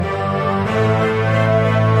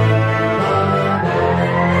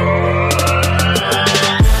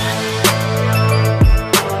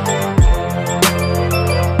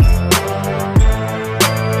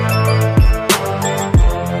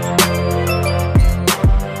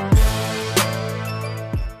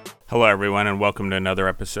Hello, everyone, and welcome to another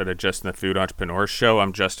episode of Justin the Food Entrepreneur Show.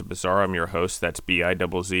 I'm Justin Bizzarro. I'm your host. That's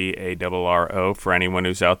Bizzarro. For anyone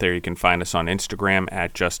who's out there, you can find us on Instagram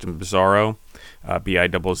at Justin Bizzarro,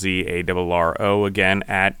 Bizzarro again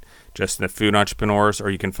at Justin the Food Entrepreneurs, or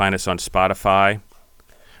you can find us on Spotify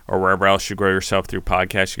or wherever else you grow yourself through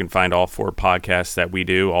podcasts. You can find all four podcasts that we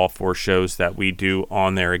do, all four shows that we do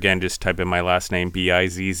on there. Again, just type in my last name,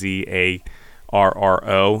 Bizzarro,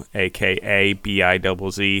 aka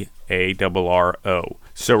Bizzarro.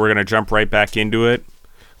 So we're going to jump right back into it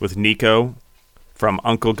with Nicko from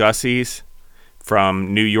Uncle Gussy's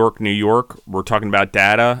from New York, New York. We're talking about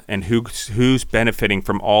data and who's benefiting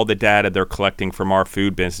from all the data they're collecting from our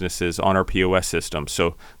food businesses on our POS system.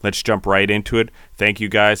 So let's jump right into it. Thank you,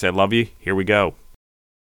 guys. I love you. Here we go.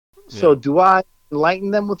 So do I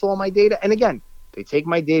enlighten them with all my data? And again, they take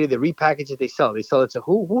my data, they repackage it, they sell it. They sell it to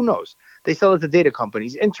who? Who knows? They sell it to data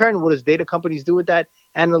companies. In turn, what does data companies do with that?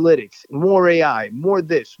 Analytics, more AI, more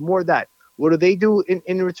this, more that. What do they do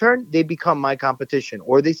in return? They become my competition,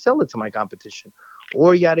 or they sell it to my competition,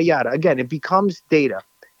 or yada yada. Again, it becomes data,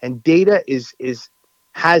 and data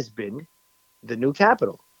has been the new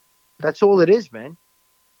capital. That's all it is, man.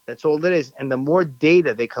 That's all it is. And the more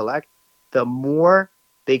data they collect, the more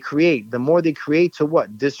they create. The more they create to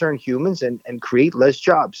what? Discern humans and create less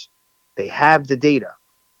jobs. They have the data.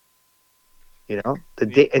 You know,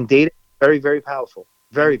 and data is very, very powerful.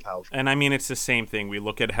 Very powerful. And I mean, it's the same thing. We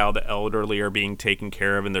look at how the elderly are being taken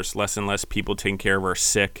care of, and there's less and less people taking care of our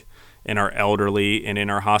sick and our elderly and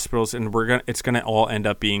in our hospitals, and it's gonna all end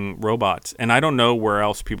up being robots. And I don't know where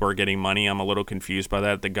else people are getting money. I'm a little confused by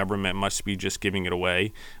that. The government must be just giving it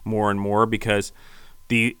away more and more because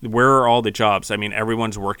where are all the jobs? I mean,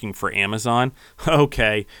 everyone's working for Amazon.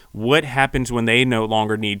 Okay, what happens when they no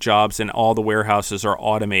longer need jobs and all the warehouses are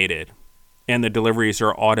automated? And the deliveries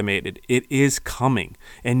are automated? It is coming,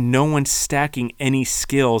 and no one's stacking any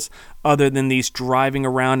skills other than these driving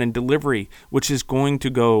around and delivery, which is going to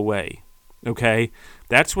go away. Okay,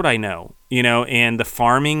 that's what I know. And the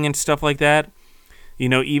farming and stuff like that.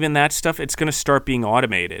 Even that stuff, it's going to start being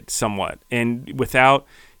automated somewhat. And without,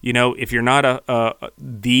 if you're not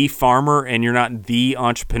the farmer and you're not the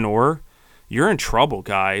entrepreneur, you're in trouble,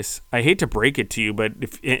 guys. I hate to break it to you, but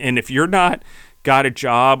if you're not got a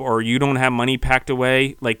job or you don't have money packed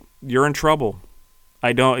away, like, you're in trouble.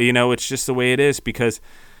 It's just the way it is, because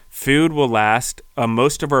food will last.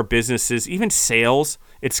 Most of our businesses, even sales,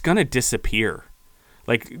 it's going to disappear.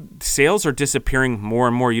 Like, sales are disappearing more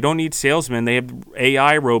and more. You don't need salesmen. They have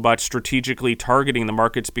AI robots strategically targeting the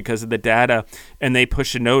markets because of the data, and they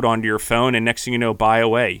push a note onto your phone, and next thing you know, buy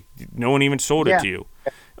away. No one even sold it to you.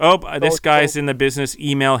 Oh, this guy's in the business.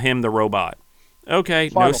 Email him the robot. Okay,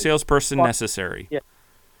 funnels. No salesperson necessary. Yeah,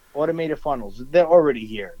 automated funnels. They're already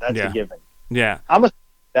here. That's a given. Yeah. I'm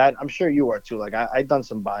sure you are too. Like, I've done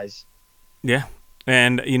some buys. Yeah.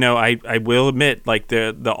 And, I will admit, like,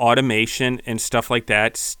 the automation and stuff like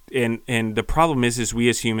that, and the problem is we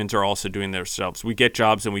as humans are also doing it ourselves. We get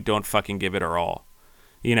jobs and we don't fucking give it our all.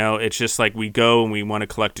 It's just like we go and we want to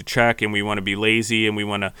collect a check and we want to be lazy and we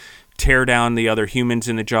want to tear down the other humans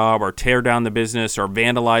in the job or tear down the business or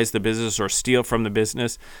vandalize the business or steal from the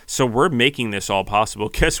business. So we're making this all possible.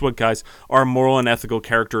 Guess what, guys? Our moral and ethical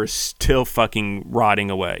character is still fucking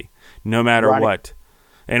rotting away, no matter what.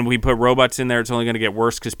 And we put robots in there, it's only going to get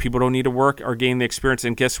worse because people don't need to work or gain the experience.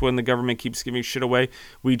 And guess when the government keeps giving shit away?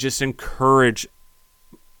 We just encourage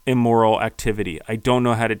immoral activity. I don't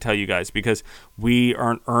know how to tell you guys because we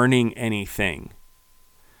aren't earning anything.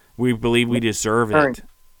 We believe we deserve it.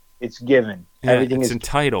 It's given. Yeah, everything is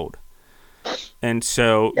entitled. And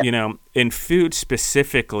so, in food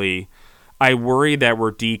specifically, I worry that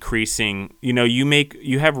we're decreasing.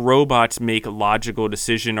 You have robots make a logical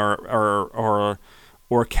decision or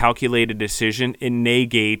calculated decision. It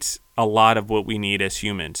negates a lot of what we need as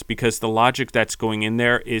humans because the logic that's going in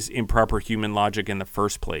there is improper human logic in the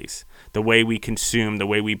first place. The way we consume, the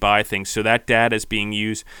way we buy things. So that data is being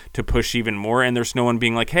used to push even more. And there's no one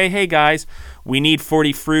being like, hey guys, we need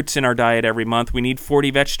 40 fruits in our diet every month. We need 40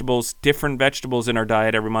 different vegetables in our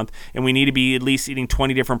diet every month. And we need to be at least eating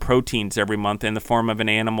 20 different proteins every month in the form of an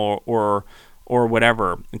animal or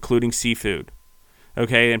whatever, including seafood.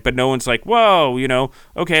 Okay, but no one's like, whoa,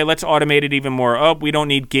 okay, let's automate it even more. Oh, we don't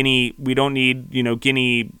need guinea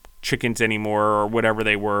chickens anymore or whatever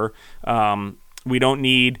they were. We don't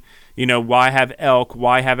need, why have elk?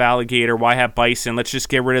 Why have alligator? Why have bison? Let's just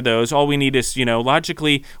get rid of those. All we need is,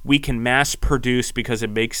 logically, we can mass produce because it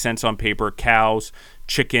makes sense on paper, cows,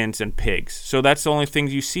 chickens, and pigs. So that's the only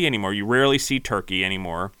things you see anymore. You rarely see turkey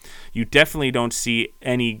anymore. You definitely don't see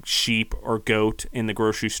any sheep or goat in the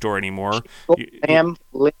grocery store anymore.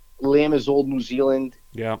 lamb is old New Zealand.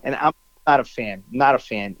 Yeah. And I'm not a fan. Not a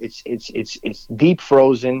fan. It's deep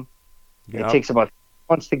frozen. Yep. It takes about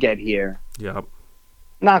months to get here. Yep.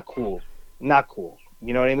 Not cool. Not cool.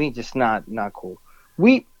 You know what I mean? Just not cool.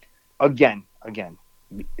 We again,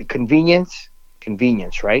 convenience,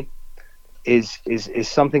 right? Is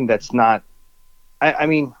something that's not. I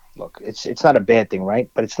mean, look, it's not a bad thing, right?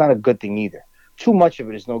 But it's not a good thing either. Too much of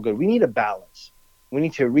it is no good. We need a balance. We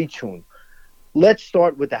need to retune. Let's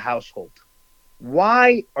start with the household.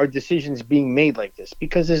 Why are decisions being made like this?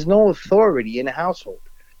 Because there's no authority in a household.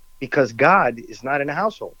 Because God is not in a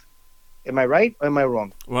household. Am I right or am I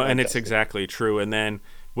wrong? Well, and it's exactly true. And then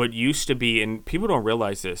what used to be, and people don't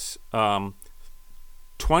realize this,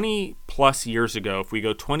 20 plus years ago, if we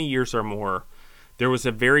go 20 years or more, there was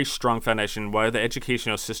a very strong foundation. While the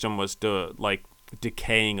educational system was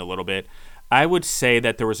decaying a little bit, I would say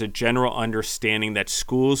that there was a general understanding that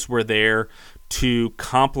schools were there to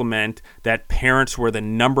complement, that parents were the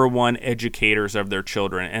number one educators of their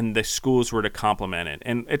children, and the schools were to complement it.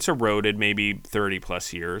 And it's eroded maybe 30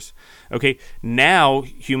 plus years. Okay, now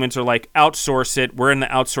humans are like, outsource it. We're in the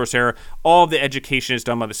outsource era. All the education is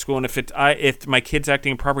done by the school. And if my kid's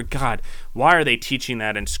acting improper, God, why are they teaching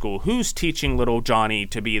that in school? Who's teaching little Johnny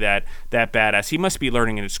to be that badass? He must be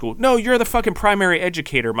learning it in school. No, you're the fucking primary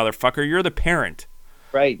educator, motherfucker. You're the parent.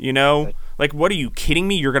 Right. You know, like, what are you kidding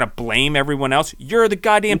me? You're going to blame everyone else? You're the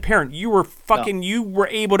goddamn parent. You were you were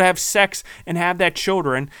able to have sex and have that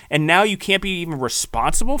children, and now you can't be even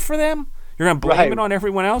responsible for them? You're going to blame it on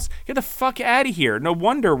everyone else? Get the fuck out of here. No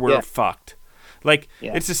wonder we're fucked. Like,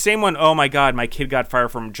 it's the same one. Oh my God, my kid got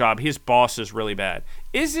fired from a job. His boss is really bad.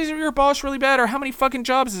 Is your boss really bad? Or how many fucking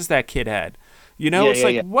jobs has that kid had? You know,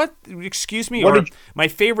 what? Excuse me? My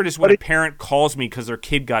favorite is when a parent calls me because their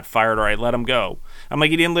kid got fired or I let him go. I'm like,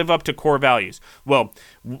 he didn't live up to core values. Well,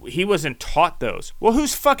 he wasn't taught those. Well,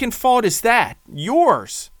 whose fucking fault is that?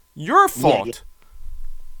 Yours. Your fault.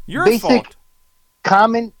 Your fault.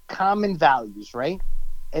 Common values, right?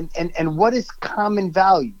 And what is common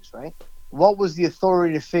values, right? What was the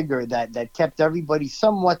authoritative figure that kept everybody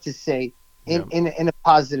somewhat to say in a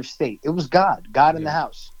positive state? It was God in the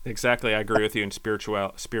house. Exactly. I agree with you in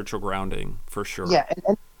spiritual grounding, for sure. Yeah,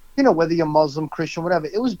 and you know, whether you're Muslim, Christian, whatever,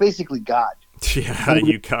 it was basically God. Yeah,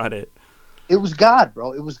 you got it. It was God,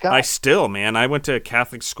 bro. It was God. I went to a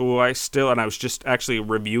Catholic school. And I was just actually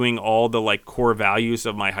reviewing all the like core values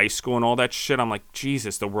of my high school and all that shit. I'm like,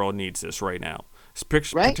 Jesus, the world needs this right now,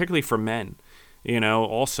 particularly for men. You know,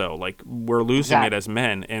 also, like, we're losing it as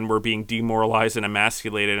men, and we're being demoralized and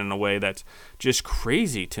emasculated in a way that's just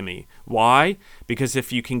crazy to me. Why? Because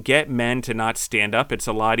if you can get men to not stand up, it's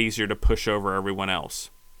a lot easier to push over everyone else.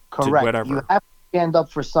 Correct. You have to stand up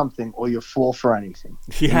for something, or you fall for anything.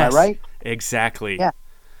 Yes, am I right? Exactly. Yeah.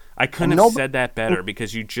 I couldn't have said that better,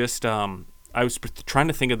 because you just I was trying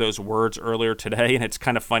to think of those words earlier today, and it's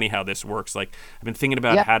kind of funny how this works. Like, I've been thinking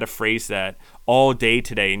about how to phrase that all day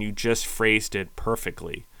today, and you just phrased it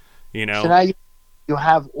perfectly. You know? So now you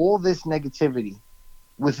have all this negativity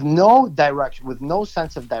with no direction, with no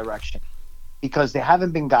sense of direction, because they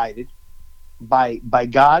haven't been guided by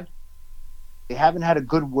God. They haven't had a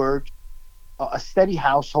good word, a steady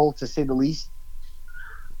household, to say the least.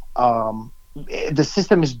 The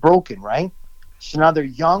system is broken, right? So now they're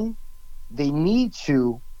young. They need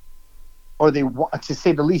to, or they want, to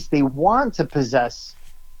say the least, they want to possess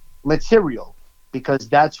material, because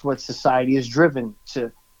that's what society is driven to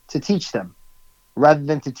teach them, rather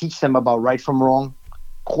than to teach them about right from wrong,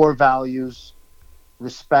 core values,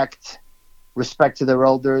 respect to their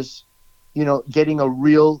elders, you know, getting a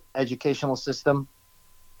real educational system,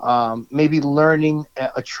 maybe learning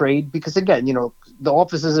a trade, because again, you know, the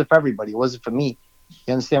office isn't for everybody. It wasn't for me.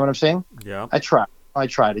 You understand what I'm saying? Yeah. I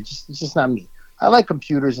tried. It's just not me. I like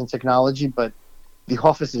computers and technology, but the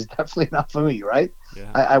office is definitely not for me, right? Yeah.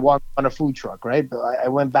 I walked on a food truck, right? But I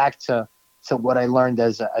went back to what I learned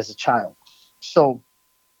as a child. So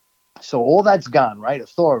all that's gone, right?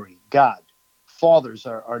 Authority, God. Fathers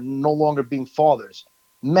are no longer being fathers.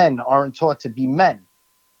 Men aren't taught to be men.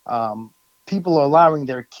 People are allowing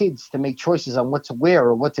their kids to make choices on what to wear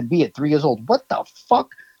or what to be at 3 years old. What the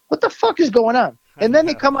fuck? What the fuck is going on? And then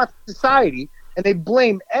they come out to society and they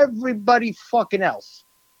blame everybody fucking else,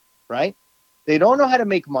 right? They don't know how to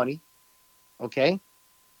make money, okay?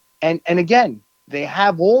 And again, they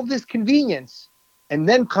have all this convenience, and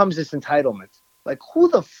then comes this entitlement. Like, who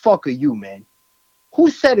the fuck are you, man? Who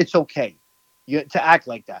said it's okay to act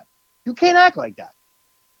like that? You can't act like that.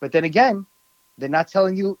 But then again, they're not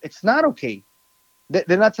telling you it's not okay.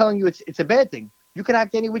 They're not telling you it's a bad thing. You can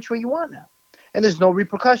act any which way you want now, and there's no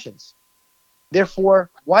repercussions. Therefore,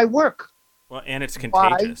 why work? Well, and it's Why?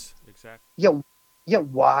 contagious. Exactly. Yeah.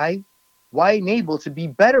 Why enable to be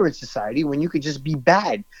better in society when you could just be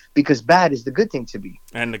bad? Because bad is the good thing to be.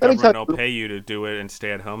 And the Let me tell government will you, pay you to do it and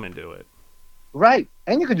stay at home and do it. right?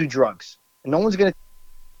 And you could do drugs, and no one's gonna.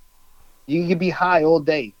 You could be high all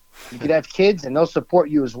day. You could have kids, and they'll support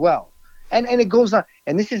you as well. And it goes on.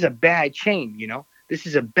 And this is a bad chain. This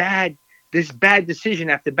is this bad decision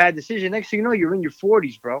after bad decision. Next thing you know, you're in your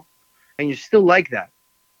 40s, bro, and you're still like that.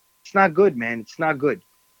 It's not good, man. It's not good.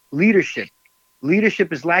 Leadership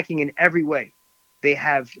is lacking in every way. They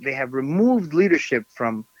have removed leadership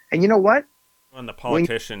from. And you know what? And the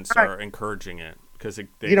politicians are encouraging it because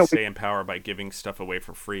they stay in power by giving stuff away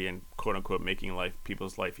for free and quote unquote making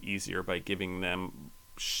people's life easier by giving them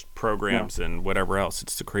programs and whatever else.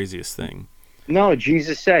 It's the craziest thing. No,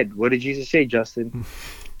 Jesus said. What did Jesus say, Justin?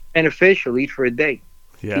 And a fish will eat for a day.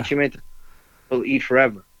 Yeah. Teach him will eat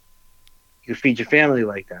forever. You feed your family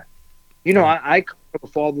like that. I come from a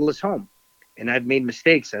fatherless home, and I've made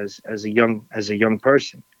mistakes as a young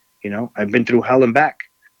person. I've been through hell and back,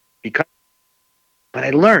 but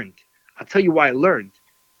I learned. I'll tell you why I learned,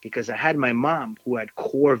 because I had my mom who had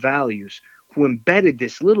core values, who embedded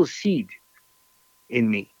this little seed in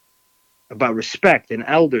me about respect and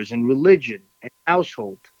elders and religion and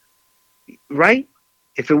household. Right?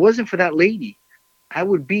 If it wasn't for that lady, I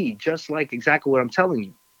would be just like exactly what I'm telling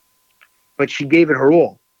you. But she gave it her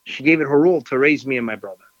all. She gave it her all to raise me and my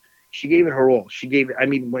brother. She gave it her all. I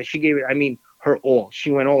mean her all.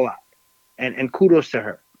 She went all out. And kudos to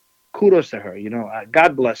her. Kudos to her.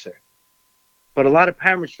 God bless her. But a lot of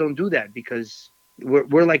parents don't do that because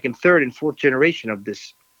we're like in third and fourth generation of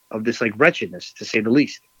this like wretchedness, to say the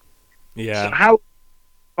least. Yeah. So how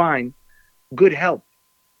find good help?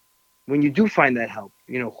 When you do find that help,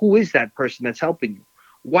 who is that person that's helping you?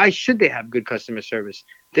 Why should they have good customer service?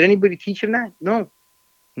 Did anybody teach them that? No.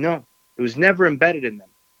 It was never embedded in them.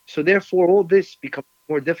 So therefore, all this becomes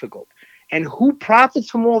more difficult. And who profits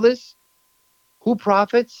from all this? Who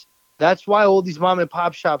profits? That's why all these mom and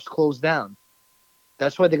pop shops close down.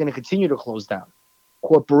 That's why they're going to continue to close down.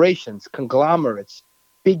 Corporations, conglomerates,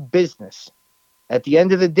 big business. At the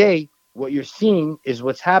end of the day, what you're seeing is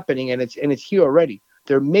what's happening, and it's here already.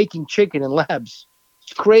 They're making chicken in labs.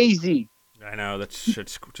 It's crazy. I know, that's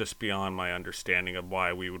just beyond my understanding of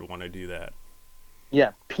why we would want to do that.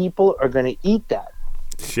 Yeah, people are going to eat that.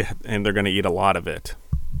 Yeah, and they're going to eat a lot of it.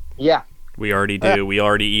 Yeah. We already do. We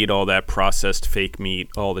already eat all that processed fake meat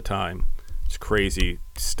all the time. It's crazy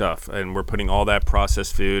stuff. And we're putting all that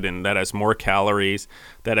processed food, and that has more calories,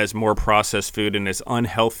 that has more processed food, and is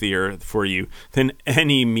unhealthier for you than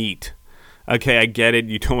any meat. Okay, I get it.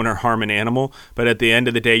 You don't want to harm an animal, but at the end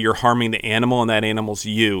of the day, you're harming the animal, and that animal's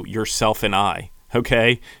you, yourself, and I.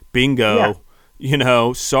 Okay? Bingo. Yeah.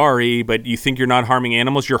 Sorry, but you think you're not harming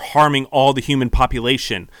animals? You're harming all the human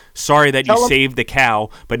population. Sorry that you saved the cow,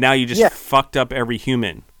 but now you just fucked up every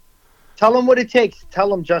human. Tell them what it takes. Tell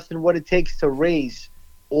them, Justin, what it takes to raise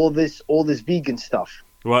all this vegan stuff.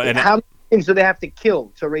 Well, and how many things do they have to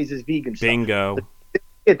kill to raise this vegan stuff? Bingo.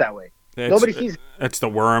 It that way. Nobody sees it. It's the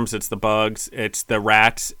worms, it's the bugs, it's the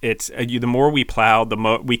rats. It's the more we plow, the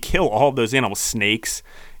more we kill all of those animals. Snakes.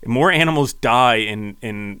 More animals die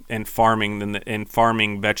in farming than in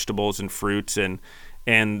farming vegetables and fruits and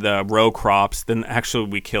the row crops than actually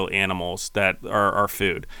we kill animals that are our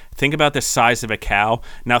food. Think about the size of a cow.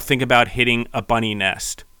 Now think about hitting a bunny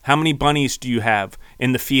nest. How many bunnies do you have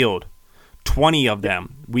in the field? 20 of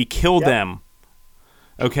them. We kill them.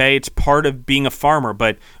 Okay, it's part of being a farmer,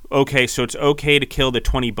 but okay, so it's okay to kill the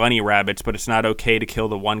 20 bunny rabbits, but it's not okay to kill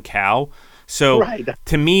the one cow. So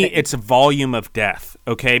to me, it's a volume of death,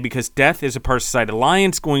 okay? Because death is a part of society. A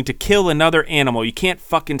lion's going to kill another animal. You can't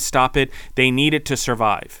fucking stop it. They need it to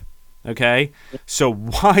survive, okay? So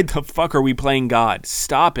why the fuck are we playing God?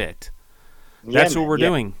 Stop it. That's what we're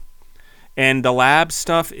doing. And the lab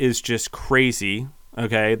stuff is just crazy,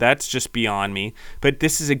 okay? That's just beyond me. But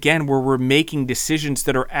this is, again, where we're making decisions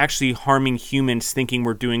that are actually harming humans thinking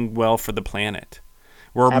we're doing well for the planet.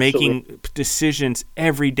 We're making decisions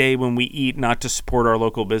every day when we eat not to support our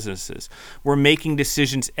local businesses. We're making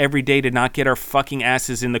decisions every day to not get our fucking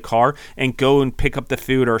asses in the car and go and pick up the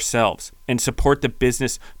food ourselves and support the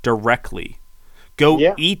business directly.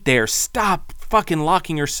 Go eat there. Stop fucking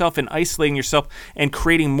locking yourself and isolating yourself and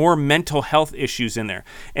creating more mental health issues in there.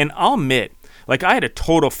 And I'll admit, like, I had a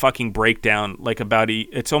total fucking breakdown, like,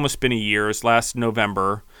 it's almost been a year. It was last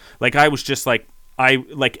November. Like, I was just like,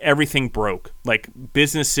 everything broke, like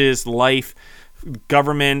businesses, life,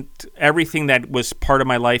 government, everything that was part of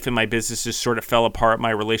my life and my businesses sort of fell apart.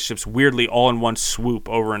 My relationships, weirdly, all in one swoop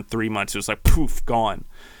over in 3 months. It was like, poof, gone.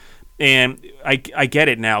 And I get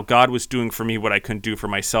it now. God was doing for me what I couldn't do for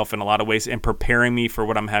myself in a lot of ways and preparing me for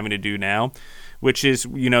what I'm having to do now, which is,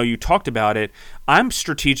 you talked about it. I'm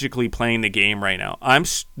strategically playing the game right now. I'm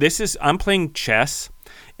playing chess,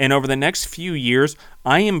 and over the next few years,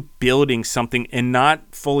 I am building something and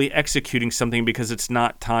not fully executing something because it's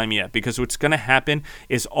not time yet. Because what's going to happen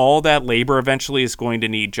is all that labor eventually is going to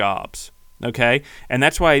need jobs. Okay? And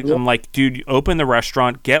that's why I'm like, dude, open the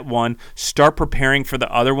restaurant, get one, start preparing for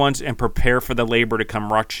the other ones, and prepare for the labor to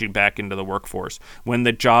come rush you back into the workforce. When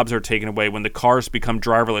the jobs are taken away, when the cars become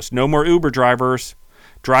driverless, no more Uber drivers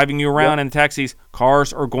driving you around in taxis.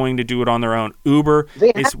 Cars are going to do it on their own. Uber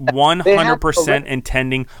is 100%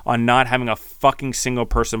 intending on not having a fucking single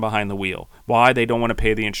person behind the wheel. Why? They don't want to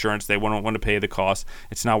pay the insurance. They don't want to pay the cost.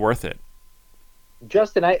 It's not worth it.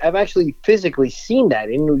 Justin, I've actually physically seen that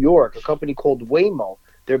in New York, a company called Waymo.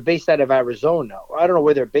 They're based out of Arizona. I don't know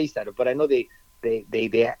where they're based out of, but I know they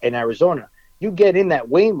in Arizona. You get in that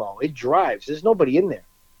Waymo, it drives. There's nobody in there.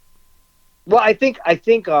 Well, I think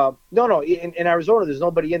no, in Arizona there's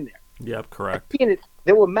nobody in there. Yep, correct.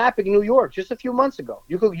 They were mapping New York just a few months ago.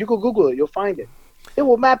 You could Google it, you'll find it. They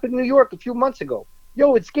were mapping New York a few months ago.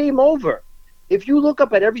 Yo, it's game over. If you look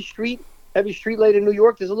up at every street light in New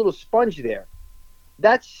York, there's a little sponge there.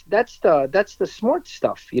 That's the smart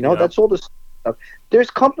stuff, Yep. That's all the stuff. There's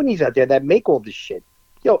companies out there that make all this shit.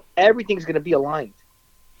 Yo, everything's gonna be aligned.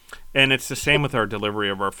 And it's the same with our delivery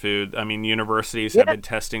of our food. I mean, universities have been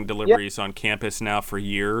testing deliveries on campus now for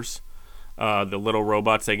years. The little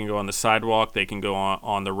robots, they can go on the sidewalk, they can go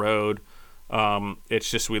on the road. It's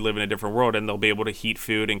just we live in a different world, and they'll be able to heat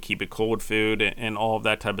food and keep it cold food and all of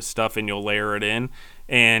that type of stuff, and you'll layer it in.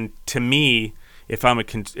 And to me, if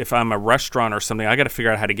I'm a restaurant or something, I got to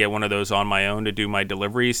figure out how to get one of those on my own to do my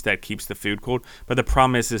deliveries that keeps the food cold. But the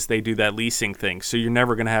problem is they do that leasing thing, so you're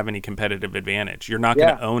never going to have any competitive advantage. You're not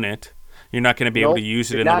going to own it. You're not going to be able to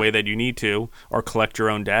use it in the way that you need to, or collect your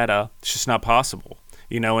own data. It's just not possible,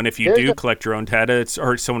 And if you do collect your own data,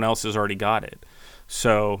 or someone else has already got it.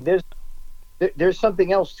 So there's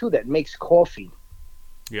something else too that makes coffee.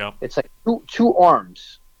 Yeah, it's like two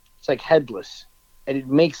arms. It's like headless. And it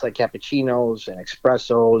makes like cappuccinos and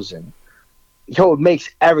espressos and it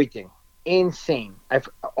makes everything insane.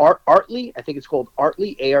 Artly, I think it's called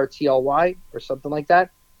Artly, ARTLY or something like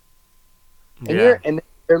that. And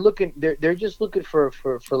they're just looking for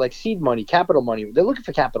like seed money, capital money. They're looking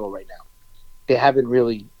for capital right now. They haven't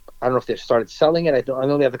really. I don't know if they've started selling it. I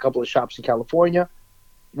know they have a couple of shops in California.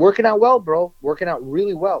 Working out well, bro. Working out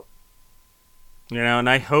really well. And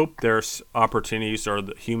I hope there's opportunities or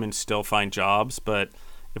the humans still find jobs, but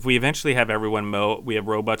if we eventually have everyone we have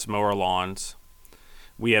robots mow our lawns,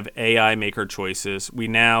 we have AI make our choices, we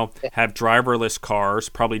now have driverless cars,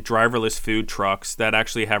 probably driverless food trucks that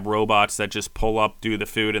actually have robots that just pull up, do the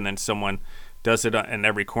food, and then someone does it in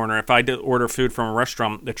every corner. If I order food from a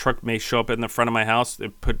restaurant, the truck may show up in the front of my house,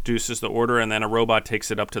 it produces the order, and then a robot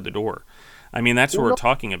takes it up to the door. I mean, that's what we're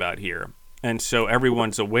talking about here. And so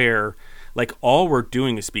everyone's aware. Like, all we're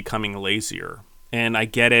doing is becoming lazier. And I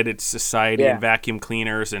get it. It's society and vacuum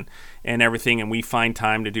cleaners and everything. And we find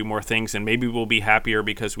time to do more things. And maybe we'll be happier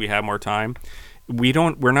because we have more time. We're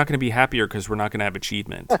not going to be happier because we're not going to have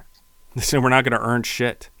achievement. So we're not going to earn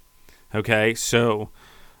shit. Okay? So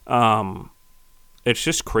it's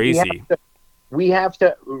just crazy. We have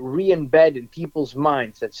to re-embed in people's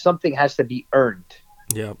minds that something has to be earned.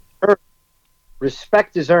 Yep.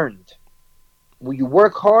 Respect is earned. When you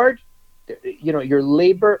work hard, your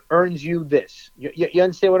labor earns you this. You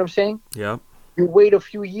understand what I'm saying? Yeah. You wait a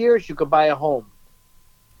few years, you could buy a home.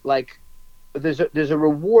 Like, there's a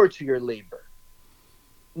reward to your labor.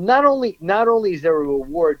 Not only is there a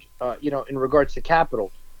reward, in regards to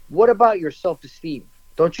capital. What about your self-esteem?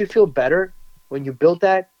 Don't you feel better when you build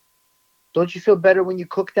that? Don't you feel better when you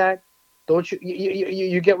cook that? Don't you?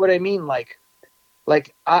 You get what I mean? Like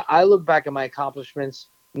I look back at my accomplishments.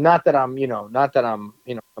 Not that I'm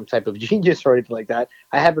some type of genius or anything like that.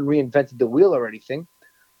 I haven't reinvented the wheel or anything,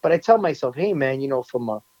 but I tell myself, hey man,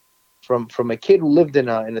 from a kid who lived in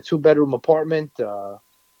a 2-bedroom apartment,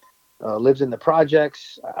 lived in the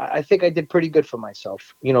projects, I think I did pretty good for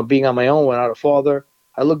myself. Being on my own without a father.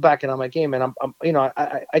 I look back and I'm like, hey man,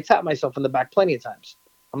 I tap myself in the back plenty of times.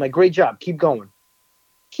 I'm like, great job, keep going.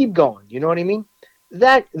 You know what I mean?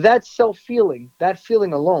 That self-feeling, that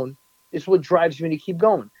feeling alone, is what drives me to keep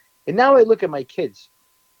going. And now I look at my kids.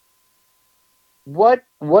 What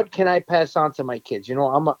can I pass on to my kids?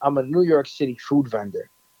 I'm a New York City food vendor.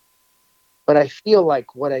 But I feel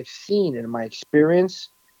like what I've seen in my experience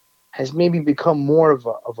has made me become more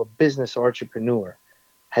of a business entrepreneur.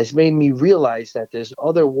 Has made me realize that there's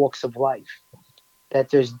other walks of life. that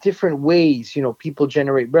there's different ways, people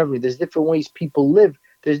generate revenue. There's different ways people live.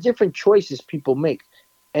 There's different choices people make.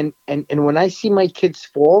 And when I see my kids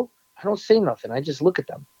fall, I don't say nothing. I just look at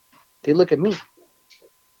them. They look at me.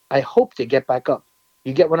 I hope they get back up.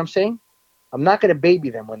 You get what I'm saying? I'm not going to baby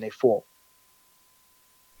them when they fall.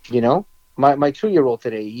 My 2-year-old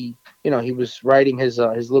today, he was riding his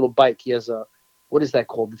little bike. He has what is that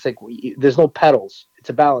called? It's like, there's no pedals. It's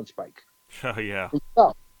a balance bike. Oh, yeah.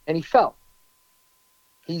 He fell.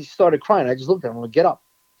 He started crying. I just looked at him. I'm like, get up.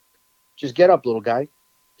 Just get up, little guy.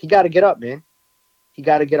 He got to get up, man. He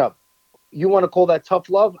got to get up. You want to call that tough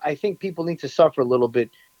love? I think people need to suffer a little bit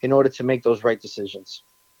in order to make those right decisions.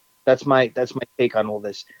 That's my take on all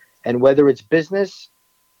this. And whether it's business,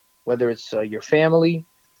 whether it's your family,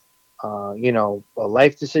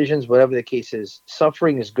 life decisions, whatever the case is,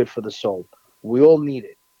 suffering is good for the soul. We all need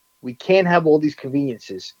it. We can't have all these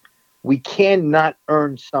conveniences. We cannot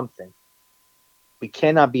earn something. We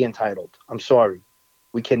cannot be entitled. I'm sorry.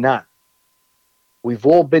 We cannot. We've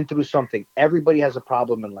all been through something. Everybody has a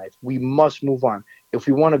problem in life. We must move on. If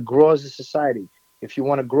we want to grow as a society, if you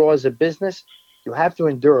want to grow as a business, you have to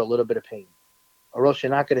endure a little bit of pain, or else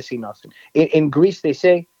you're not going to see nothing. In Greece, they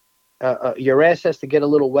say your ass has to get a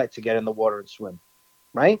little wet to get in the water and swim,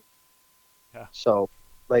 right? Yeah. So,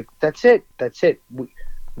 that's it. That's it.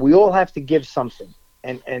 We all have to give something.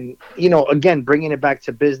 And again, bringing it back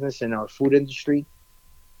to business and our food industry,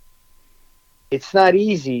 it's not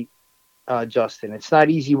easy, Justin. It's not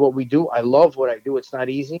easy what we do. I love what I do. It's not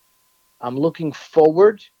easy. I'm looking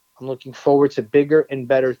forward to bigger and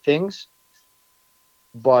better things.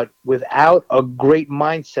 But without a great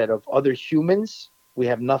mindset of other humans, we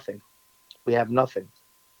have nothing. We have nothing.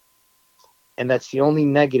 And that's the only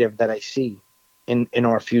negative that I see in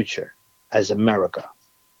our future as America,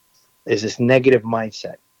 is this negative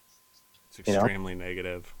mindset. It's extremely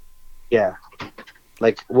negative. Yeah.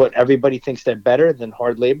 Like, what, everybody thinks they're better than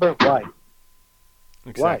hard labor? Why?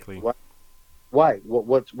 Exactly. Why?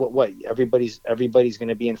 What? Everybody's going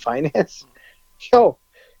to be in finance? Yo,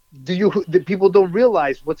 the people don't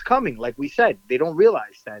realize what's coming. Like we said, they don't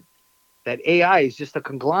realize that AI is just a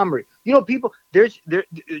conglomerate. People, there's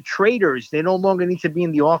traders, they no longer need to be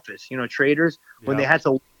in the office. Traders, when they had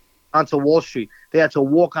to onto Wall Street, they had to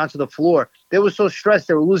walk onto the floor. They were so stressed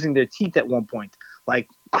they were losing their teeth at one point. Like,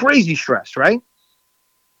 crazy stress, right?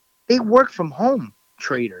 They work from home,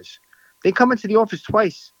 traders. They come into the office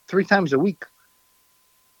 2-3 times a week.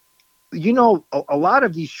 A lot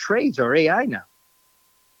of these trades are AI now.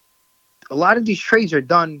 A lot of these trades are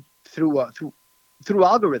done through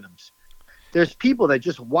algorithms. There's people that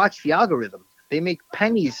just watch the algorithm. They make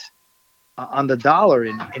pennies on the dollar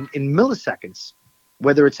in milliseconds,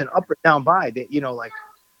 whether it's an up or down buy.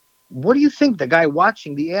 What do you think? The guy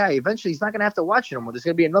watching the AI, eventually he's not going to have to watch it anymore. There's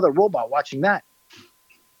going to be another robot watching that.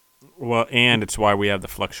 Well, and it's why we have the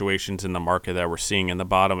fluctuations in the market that we're seeing and the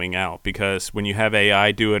bottoming out. Because when you have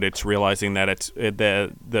AI do it, it's realizing that it's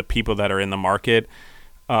the people that are in the market,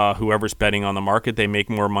 whoever's betting on the market, they make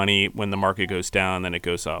more money when the market goes down than it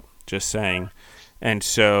goes up. Just saying. And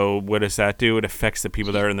so what does that do? It affects the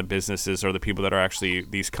people that are in the businesses or the people that are actually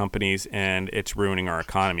these companies, and it's ruining our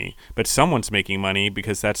economy. But someone's making money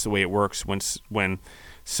because that's the way it works. When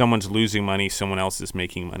someone's losing money, someone else is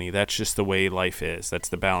making money. That's just the way life is. That's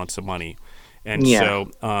the balance of money. And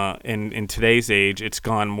so in today's age, it's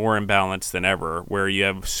gone more imbalanced than ever, where you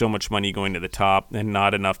have so much money going to the top and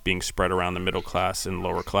not enough being spread around the middle class and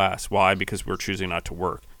lower class. Why? Because we're choosing not to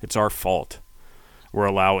work. It's our fault. We're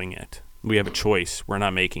allowing it. We have a choice. We're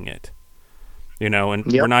not making it.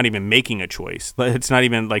 We're not even making a choice. It's not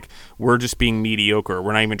even like we're just being mediocre.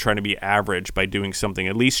 We're not even trying to be average by doing something.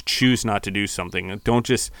 At least choose not to do something. Don't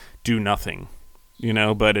just do nothing,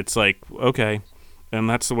 but it's like, okay, and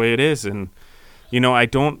that's the way it is. And,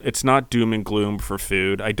 it's not doom and gloom for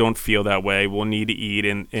food. I don't feel that way. We'll need to eat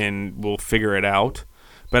and we'll figure it out.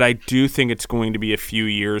 But I do think it's going to be a few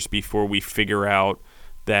years before we figure out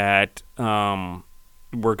that,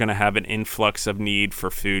 we're going to have an influx of need for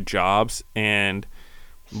food jobs. And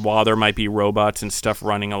while there might be robots and stuff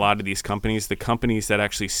running a lot of these companies, the companies that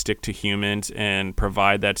actually stick to humans and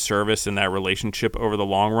provide that service and that relationship over the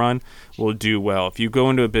long run will do well. If you go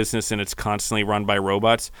into a business and it's constantly run by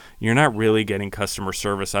robots, you're not really getting customer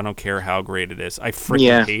service. I don't care how great it is. I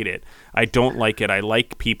freaking hate it. I don't like it. I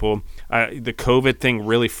like people. The COVID thing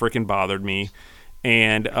really freaking bothered me.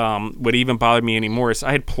 And what even bothered me anymore is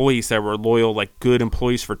I had employees that were loyal, like good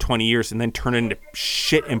employees for 20 years and then turn into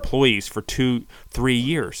shit employees for 2-3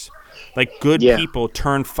 years. Like good people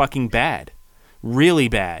turn fucking bad, really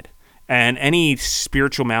bad. And any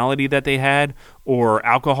spiritual malady that they had or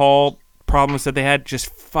alcohol problems that they had just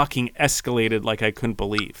fucking escalated like I couldn't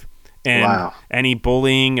believe. And wow. Any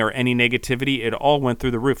bullying or any negativity, it all went through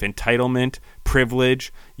the roof. Entitlement,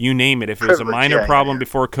 privilege, you name it. If it was a minor problem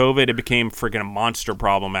before COVID, it became freaking a monster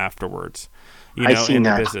problem afterwards. You know, in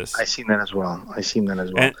the business. I seen that as well.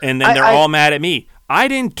 And then they're all mad at me. I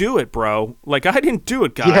didn't do it, bro. Like, I didn't do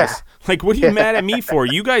it, guys. Yeah. Like, what are you mad at me for?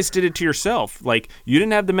 You guys did it to yourself. Like, you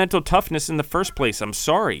didn't have the mental toughness in the first place. I'm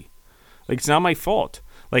sorry. Like, it's not my fault.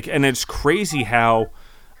 Like, and it's crazy how,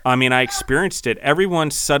 I mean, I experienced it. Everyone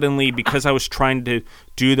suddenly, because I was trying to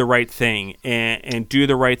do the right thing and do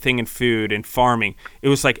the right thing in food and farming, it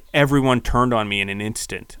was like everyone turned on me in an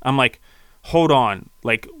instant. I'm like, hold on.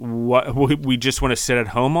 Like, what? We just want to sit at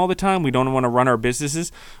home all the time? We don't want to run our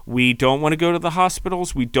businesses? We don't want to go to the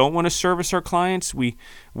hospitals? We don't want to service our clients? We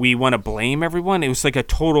want to blame everyone? It was like a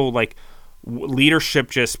total, like, leadership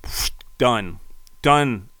just done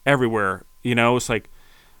everywhere. You know, it's like,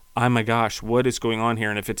 oh my gosh, what is going on here?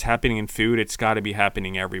 And if it's happening in food, it's got to be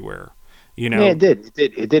happening everywhere. You know? Yeah,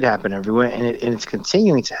 it did happen everywhere, and it's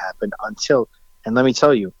continuing to happen until. And let me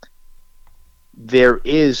tell you,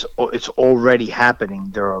 it's already happening.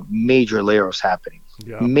 There are major layoffs happening.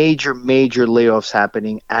 Yeah. Major layoffs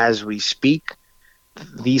happening as we speak.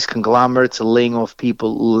 These conglomerates are laying off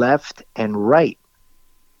people left and right.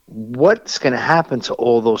 What's going to happen to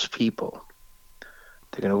all those people?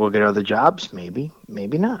 They're going to go get other jobs? Maybe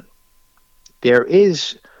not. There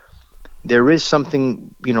is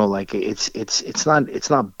something, you know, like it's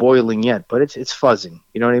not boiling yet, but it's fuzzing.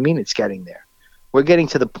 You know what I mean? It's getting there. We're getting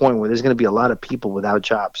to the point where there's going to be a lot of people without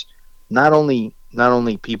jobs. Not only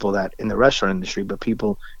people that in the restaurant industry, but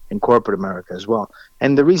people in corporate America as well.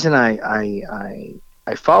 And the reason I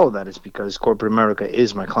follow that is because corporate America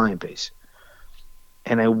is my client base.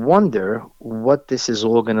 And I wonder what this is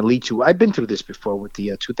all going to lead to. I've been through this before with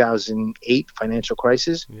the 2008 financial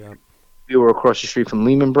crisis. Yeah. We were across the street from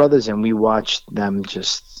Lehman Brothers, and we watched them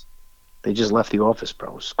they just left the office, bro.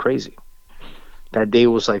 It was crazy. That day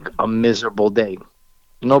was like a miserable day.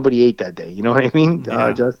 Nobody ate that day. You know what I mean? Yeah.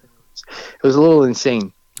 It was a little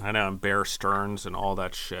insane. I know, and Bear Stearns and all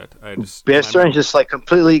that shit. Bear Stearns just like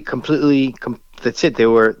completely. That's it.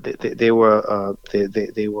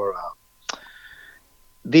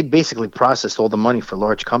 They basically processed all the money for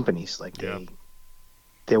large companies. Like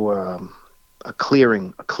they were a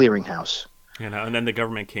clearinghouse. You know, and then the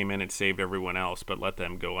government came in and saved everyone else, but let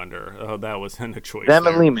them go under. Oh, that wasn't a choice. Them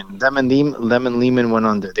and Lehman went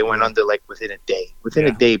under. They went under like within a day. Within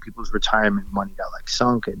a day, people's retirement money got like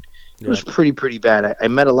sunk, and it was pretty bad. I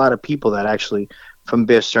met a lot of people that actually from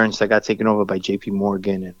Bear Stearns that got taken over by J.P.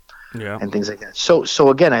 Morgan and things like that. So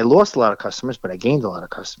again, I lost a lot of customers, but I gained a lot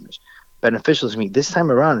of customers. Beneficial to me. This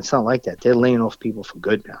time around, it's not like that. They're laying off people for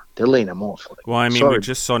good now. They're laying them off. Like, well, I mean, we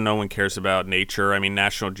just saw no one cares about nature. I mean,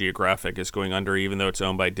 National Geographic is going under, even though it's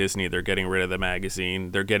owned by Disney. They're getting rid of the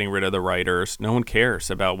magazine. They're getting rid of the writers. No one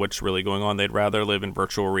cares about what's really going on. They'd rather live in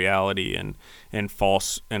virtual reality and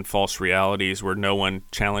false realities where no one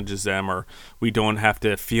challenges them, or we don't have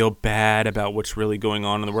to feel bad about what's really going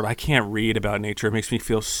on in the world. I can't read about nature. It makes me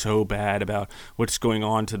feel so bad about what's going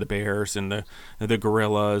on to the bears and the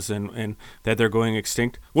gorillas and that they're going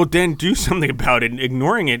extinct. Well, then do something about it.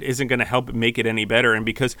 Ignoring it isn't going to help make it any better. And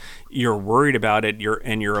because you're worried about it,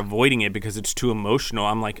 you're avoiding it because it's too emotional.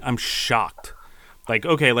 I'm shocked. Like,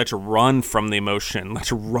 okay, let's run from the emotion.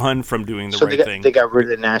 Let's run from doing the right thing. They got rid of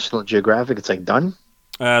the National Geographic. It's like done.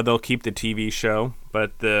 They'll keep the TV show,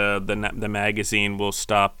 but the magazine will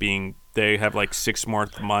stop being. They have like 6 more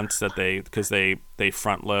months because they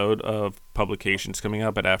front load of publications coming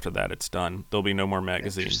up, but after that it's done. There'll be no more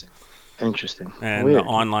magazine. Interesting. And Weird. The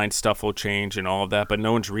online stuff will change and all of that, but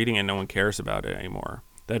no one's reading it. No one cares about it anymore.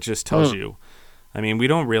 That just tells you. I mean, we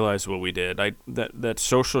don't realize what we did. That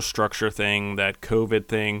social structure thing, that COVID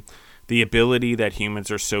thing, the ability that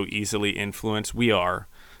humans are so easily influenced. We are.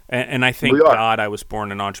 And I thank God I was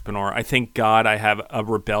born an entrepreneur. I thank God I have a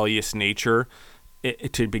rebellious nature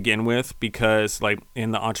to begin with, because like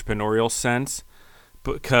in the entrepreneurial sense,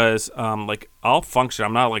 because like I'll function.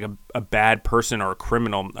 I'm not like a bad person or a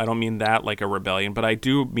criminal. I don't mean that like a rebellion, but I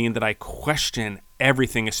do mean that I question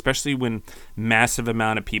everything, especially when massive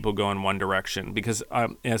amount of people go in one direction, because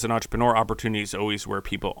as an entrepreneur, opportunity is always where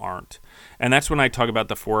people aren't. And that's when I talk about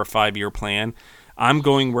the 4 or 5 year plan. I'm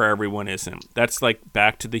going where everyone isn't. That's like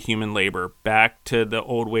back to the human labor, back to the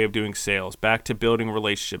old way of doing sales, back to building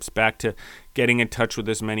relationships, back to getting in touch with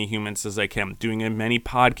as many humans as I can, doing as many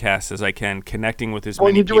podcasts as I can, connecting with as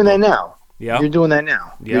many people. Well, you're doing that now. Yeah. You're doing that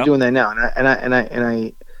now. Yep. You're doing that now.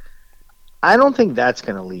 And I don't think that's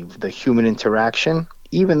going to leave the human interaction,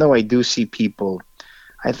 even though I do see people,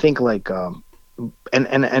 I think like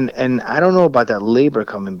and I don't know about that labor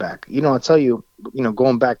coming back. I'll tell you,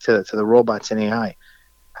 going back to the robots and AI,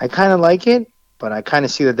 I kind of like it, but I kind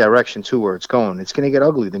of see the direction too where it's going. It's going to get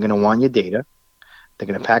ugly. They're going to want your data. They're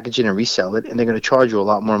going to package it and resell it, and they're going to charge you a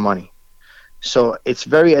lot more money. So it's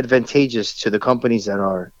very advantageous to the companies that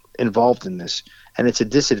are involved in this, and it's a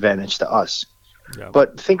disadvantage to us. Yeah.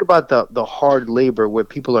 But think about the hard labor where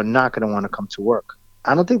people are not going to want to come to work.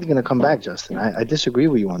 I don't think they're going to come back, Justin. I disagree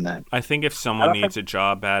with you on that. I think if someone needs a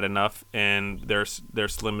job bad enough and there's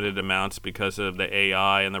limited amounts because of the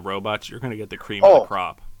AI and the robots, you're going to get the cream of the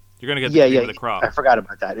crop. You're going to get the cream of the crop. I forgot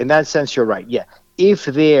about that. In that sense, you're right. Yeah. If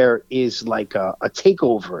there is like a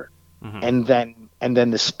takeover and then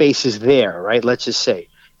the space is there, right? Let's just say,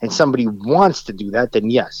 and somebody wants to do that, then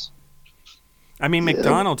yes. I mean,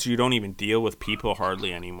 McDonald's, you don't even deal with people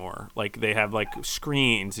hardly anymore. Like, they have, like,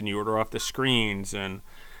 screens, and you order off the screens, and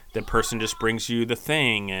the person just brings you the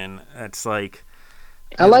thing, and it's like...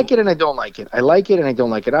 I like it and I don't like it. I like it and I don't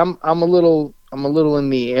like it. I'm a little in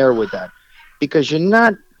the air with that. Because you're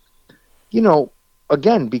not,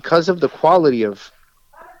 again, because of the quality of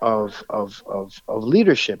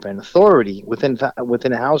leadership and authority within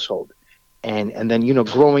a household, and then,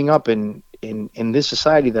 growing up in this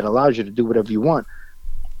society that allows you to do whatever you want.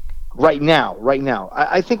 Right now,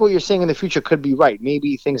 I think what you're saying in the future could be right.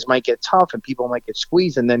 Maybe things might get tough and people might get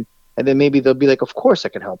squeezed, and then maybe they'll be like, "Of course, I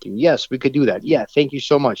can help you. Yes, we could do that. Yeah, thank you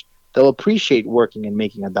so much." They'll appreciate working and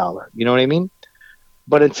making $1. You know what I mean?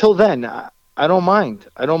 But until then, I don't mind.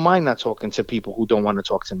 I don't mind not talking to people who don't want to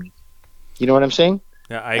talk to me. You know what I'm saying?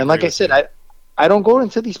 Yeah, and like I said, I don't go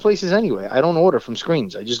into these places anyway. I don't order from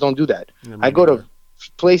screens. I just don't do that. I go to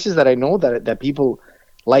places that I know that people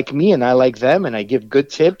like me and I like them, and I give good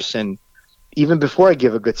tips. And even before I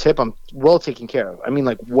give a good tip, I'm well taken care of. I mean,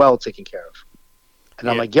 like, well taken care of. And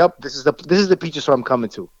I'm like, yep, this is the pizza store I'm coming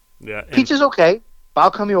to. Yeah, pizza's okay, but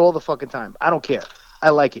I'll come here all the fucking time. I don't care. I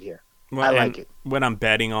like it here. Well, I like it. What I'm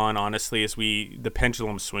betting on, honestly, is the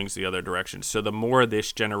pendulum swings the other direction. So the more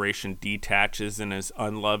this generation detaches and is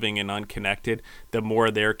unloving and unconnected, the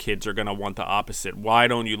more their kids are going to want the opposite. Why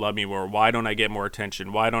don't you love me more? Why don't I get more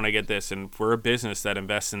attention? Why don't I get this? And if we're a business that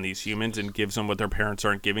invests in these humans and gives them what their parents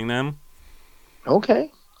aren't giving them,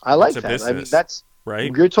 okay, I like that. Business, I mean, that's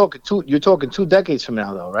right. You're talking 2 decades from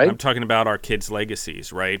now, though, right? I'm talking about our kids'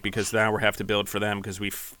 legacies, right? Because now we have to build for them because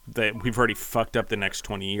we've already fucked up the next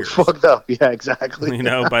 20 years. Fucked up, yeah, exactly.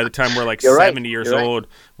 By the time we're like 70 years old,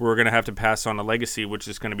 we're going to have to pass on a legacy, which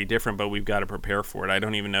is going to be different, but we've got to prepare for it. I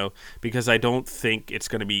don't even know, because I don't think it's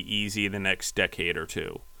going to be easy the next decade or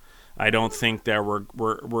two. I don't think that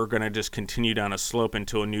we're going to just continue down a slope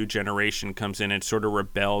until a new generation comes in and sort of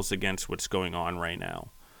rebels against what's going on right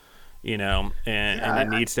now. And it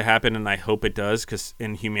needs to happen, and I hope it does, because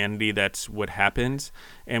in humanity, that's what happens.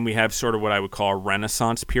 And we have sort of what I would call a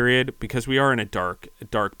renaissance period, because we are in a dark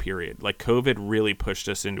period. Like, COVID really pushed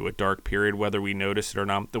us into a dark period, whether we notice it or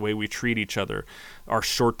not. The way we treat each other, our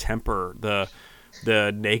short temper, the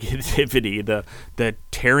negativity, the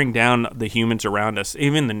tearing down the humans around us,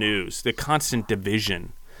 even the news, the constant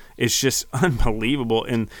division. It's just unbelievable,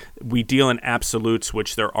 and we deal in absolutes,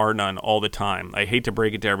 which there are none, all the time. I hate to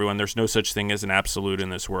break it to everyone. There's no such thing as an absolute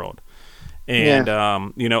in this world, and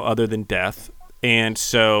other than death. And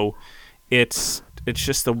so it's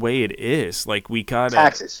just the way it is. Like, we got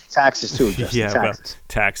taxes too. Justin. Yeah,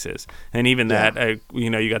 taxes, and even that.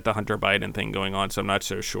 You got the Hunter Biden thing going on, so I'm not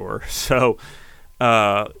so sure. So,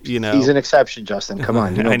 he's an exception, Justin. Come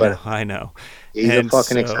on, you know better. I know. He's a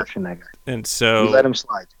fucking exception, that guy. And so you let him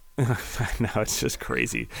slide. No, it's just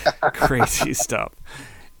crazy stuff.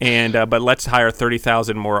 And but let's hire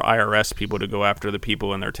 30,000 more IRS people to go after the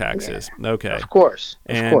people and their taxes. Yeah. Okay, of course.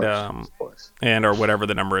 And or whatever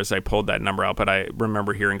the number is. I pulled that number out, but I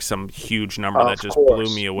remember hearing some huge number that just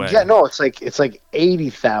blew me away. Yeah, no, it's like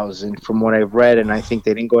 80,000 from what I've read, and I think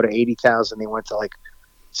they didn't go to 80,000. They went to like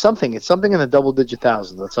something. It's something in the double-digit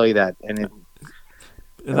thousands. I'll tell you that. And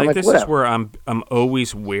this is where I'm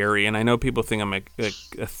always wary, and I know people think I'm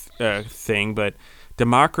a thing, but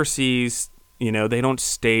democracies, they don't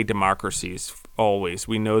stay democracies always.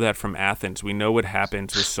 We know that from Athens. We know what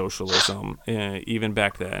happens with socialism, even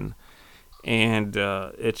back then, and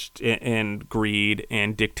and greed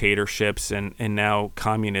and dictatorships and now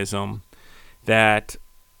communism. That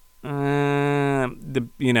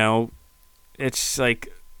it's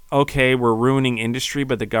like, okay, we're ruining industry,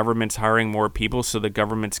 but the government's hiring more people, so the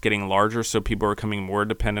government's getting larger, so people are becoming more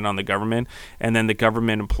dependent on the government, and then the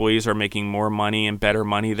government employees are making more money and better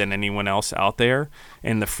money than anyone else out there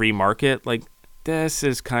in the free market. Like, this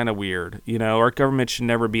is kind of weird. Our government should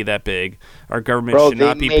never be that big. Our government Bro, should they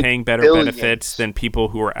not be make paying better billions. benefits than people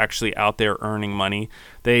who are actually out there earning money.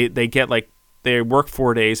 They get they work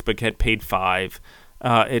 4 days but get paid 5.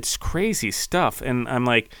 It's crazy stuff. And I'm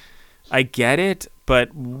like, I get it, but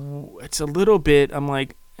it's a little bit, I'm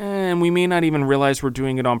like, and we may not even realize we're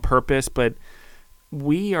doing it on purpose, but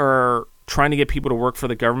we are trying to get people to work for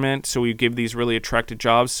the government, so we give these really attractive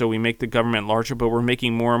jobs, so we make the government larger, but we're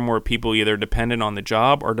making more and more people either dependent on the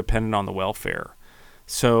job or dependent on the welfare.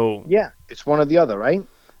 So yeah, it's one or the other, right?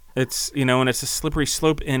 It's, and it's a slippery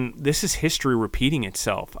slope, and this is history repeating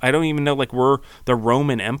itself. I don't even know, we're the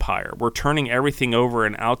Roman Empire. We're turning everything over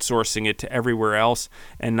and outsourcing it to everywhere else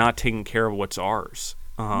and not taking care of what's ours.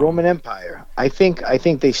 Roman Empire. I think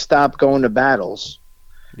they stopped going to battles.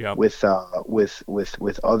 Yep. With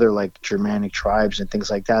other Germanic tribes and things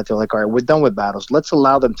like that. They're like, all right, we're done with battles. Let's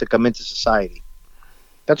allow them to come into society.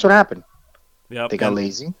 That's what happened. Yep. They got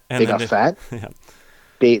lazy. And they got fat. Yeah.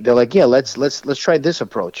 They're like, yeah, let's try this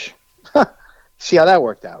approach. See how that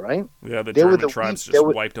worked out, right? Yeah, the German tribes just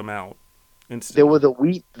wiped them out instantly. They were the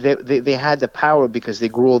wheat. They had the power because they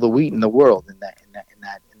grew all the wheat in the world in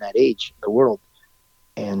that age, the world,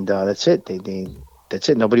 and that's it. That's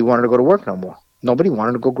it. Nobody wanted to go to work no more. Nobody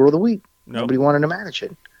wanted to go grow the wheat. Nope. Nobody wanted to manage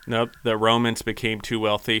it. Nope. The Romans became too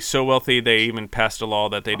wealthy. So wealthy, they even passed a law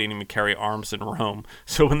that they didn't even carry arms in Rome.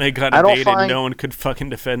 So when they got invaded, no one could fucking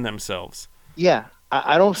defend themselves. Yeah.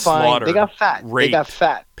 I don't find... They got fat. Rape, they got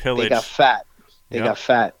fat. Pillage. They got fat. They got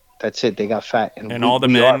fat. That's it. They got fat. And all the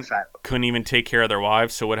men couldn't even take care of their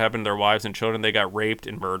wives. So what happened to their wives and children? They got raped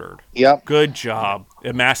and murdered. Yep. Good job.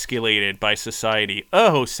 Emasculated by society.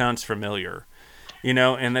 Oh, sounds familiar.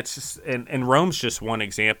 And that's just, and Rome's just one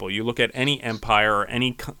example. You look at any empire or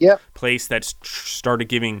any place that's started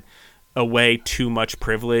giving away too much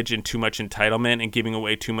privilege and too much entitlement and giving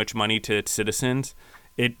away too much money to its citizens,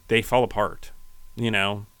 they fall apart.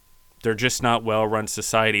 They're just not well-run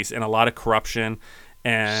societies, and a lot of corruption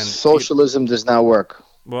and socialism does not work.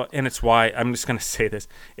 Well, and it's why, I'm just going to say this,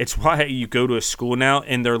 it's why you go to a school now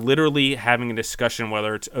and they're literally having a discussion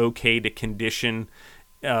whether it's okay to condition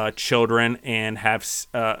children and have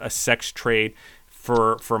a sex trade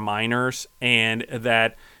for minors, and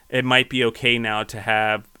that it might be okay now to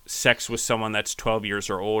have sex with someone that's 12 years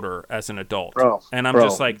or older as an adult. And I'm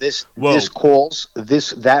just like, whoa.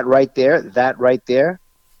 That right there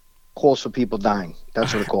calls for people dying.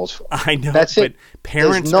 That's what it calls for. I know, that's but it.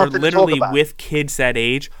 Parents are literally with kids that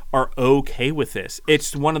age are okay with this.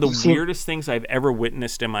 It's one of the weirdest things I've ever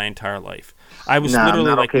witnessed in my entire life. I was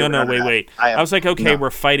literally like, okay, no, wait. I was like, okay, we're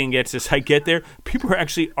fighting against this. I get there. People are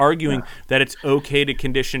actually arguing that it's okay to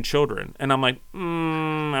condition children. And I'm like,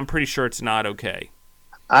 I'm pretty sure it's not okay.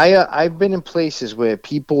 I've been in places where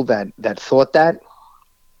people that thought that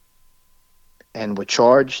and were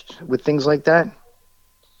charged with things like that,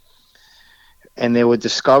 and they were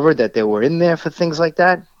discovered that they were in there for things like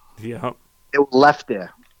that. Yeah. They were left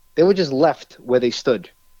there. They were just left where they stood,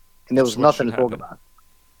 and there was nothing to talk about.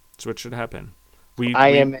 That's what should happen. I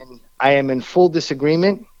am in full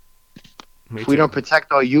disagreement. If we don't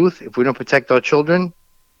protect our youth, if we don't protect our children,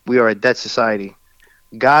 we are a dead society.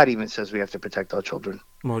 God even says we have to protect our children.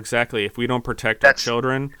 Well, exactly. If we don't protect our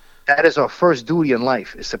children, that is our first duty in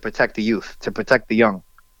life: is to protect the youth, to protect the young.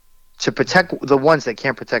 To protect the ones that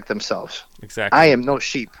can't protect themselves. Exactly. I am no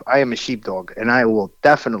sheep. I am a sheepdog, and I will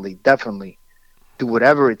definitely do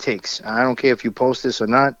whatever it takes. I don't care if you post this or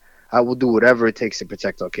not. I will do whatever it takes to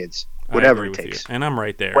protect our kids. Whatever it takes. And I'm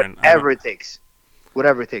right there. Whatever it takes.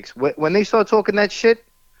 Whatever it takes. When they start talking that shit,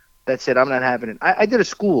 that's it. I'm not having it. I did a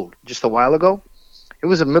school just a while ago. It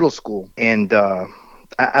was a middle school, and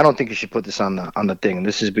I don't think you should put this on the thing.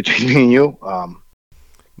 This is between me and you.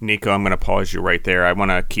 Nicko, I'm going to pause you right there. I want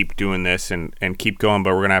to keep doing this and keep going,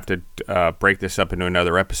 but we're going to have to break this up into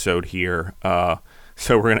another episode here.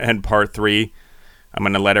 So we're going to end part 3. I'm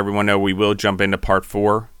going to let everyone know we will jump into part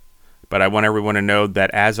 4, but I want everyone to know that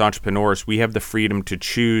as entrepreneurs, we have the freedom to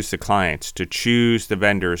choose the clients, to choose the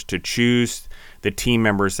vendors, to choose the team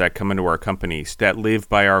members that come into our companies, that live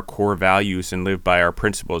by our core values and live by our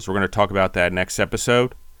principles. We're going to talk about that next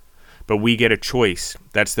episode. But we get a choice.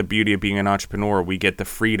 That's the beauty of being an entrepreneur. We get the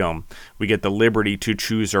freedom. We get the liberty to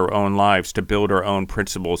choose our own lives, to build our own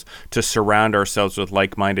principles, to surround ourselves with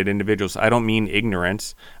like-minded individuals. I don't mean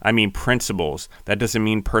ignorance. I mean principles. That doesn't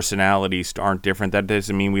mean personalities aren't different. That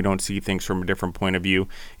doesn't mean we don't see things from a different point of view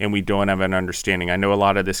and we don't have an understanding. I know a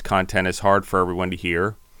lot of this content is hard for everyone to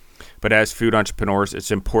hear. But as food entrepreneurs,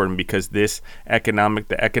 it's important because the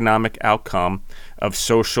economic outcome of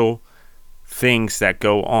social things that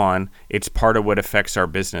go on, it's part of what affects our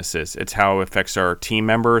businesses. It's how it affects our team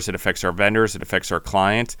members, it affects our vendors, it affects our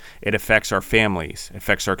clients, it affects our families, it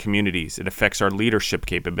affects our communities, it affects our leadership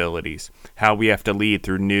capabilities, how we have to lead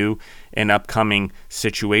through new and upcoming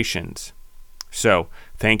situations. So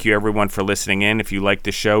thank you everyone for listening in. If you like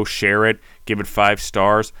the show, share it, give it 5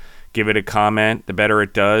 stars. Give it a comment. The better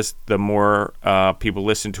it does, the more people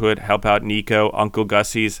listen to it. Help out Nicko, Uncle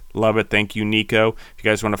Gussy's. Love it. Thank you, Nicko. If you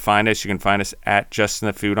guys want to find us, you can find us at Justin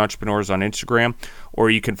the Food Entrepreneurs on Instagram, or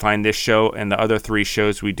you can find this show and the other 3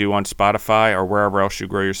 shows we do on Spotify or wherever else you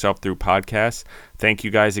grow yourself through podcasts. Thank you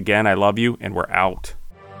guys again. I love you, and we're out.